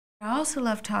I also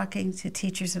love talking to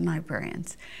teachers and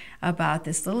librarians about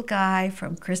this little guy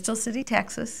from Crystal City,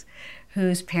 Texas,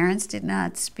 whose parents did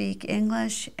not speak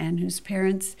English and whose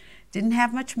parents didn't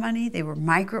have much money. They were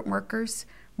migrant workers.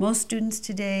 Most students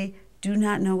today do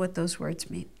not know what those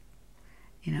words mean.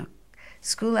 You know,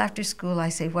 school after school I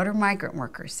say, what are migrant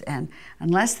workers? And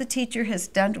unless the teacher has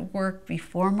done work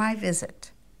before my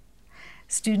visit,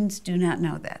 students do not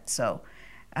know that. So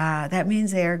that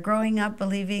means they are growing up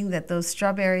believing that those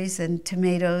strawberries and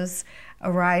tomatoes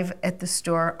arrive at the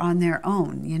store on their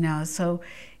own, you know. So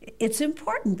it's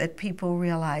important that people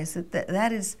realize that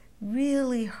that is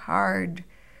really hard,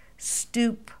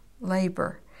 stoop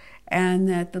labor, and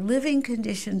that the living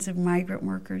conditions of migrant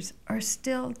workers are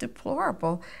still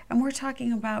deplorable. And we're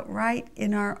talking about right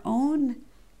in our own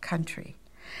country.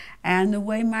 And the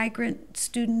way migrant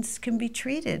students can be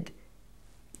treated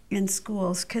in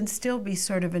schools can still be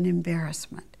sort of an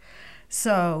embarrassment.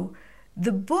 So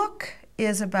the book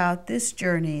is about this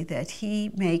journey that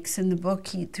he makes in the book.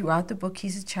 Throughout the book,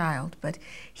 he's a child, but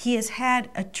he has had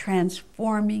a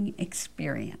transforming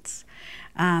experience.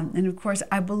 And of course,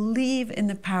 I believe in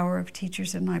the power of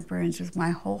teachers and librarians with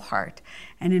my whole heart.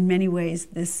 And in many ways,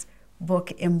 this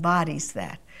book embodies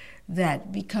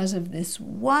that because of this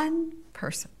one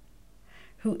person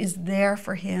who is there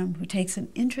for him, who takes an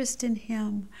interest in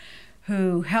him,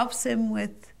 who helps him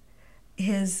with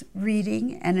his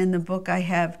reading. And in the book I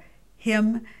have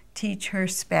him teach her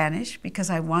Spanish because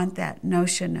I want that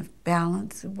notion of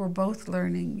balance. We're both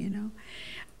learning, you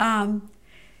know.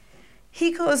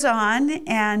 He goes on,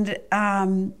 and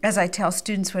as I tell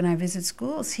students when I visit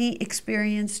schools, he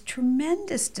experienced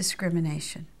tremendous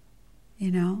discrimination, you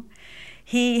know.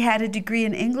 He had a degree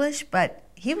in English, but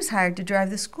he was hired to drive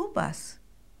the school bus.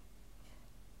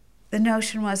 The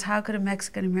notion was, how could a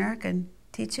Mexican-American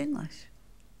teach English?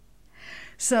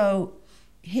 So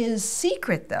his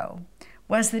secret, though,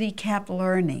 was that he kept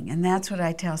learning, and that's what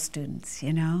I tell students,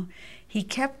 you know. He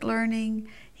kept learning,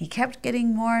 he kept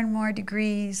getting more and more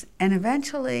degrees, and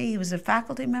eventually he was a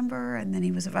faculty member, and then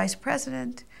he was a vice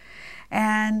president,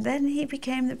 and then he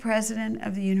became the president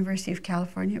of the University of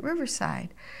California at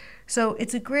Riverside. So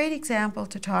it's a great example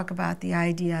to talk about the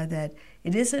idea that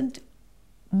it isn't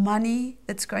money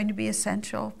that's going to be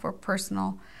essential for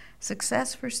personal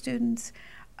success for students.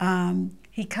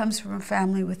 He comes from a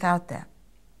family without that.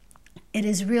 It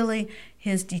is really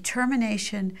his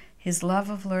determination, his love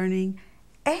of learning,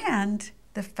 and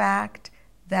the fact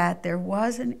that there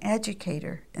was an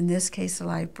educator, in this case a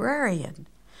librarian,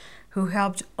 who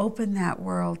helped open that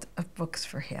world of books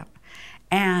for him.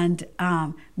 And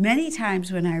many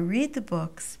times when I read the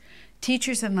books,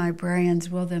 teachers and librarians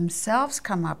will themselves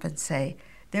come up and say,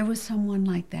 there was someone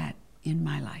like that in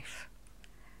my life.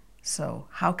 So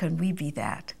how can we be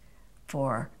that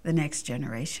for the next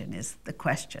generation is the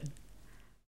question.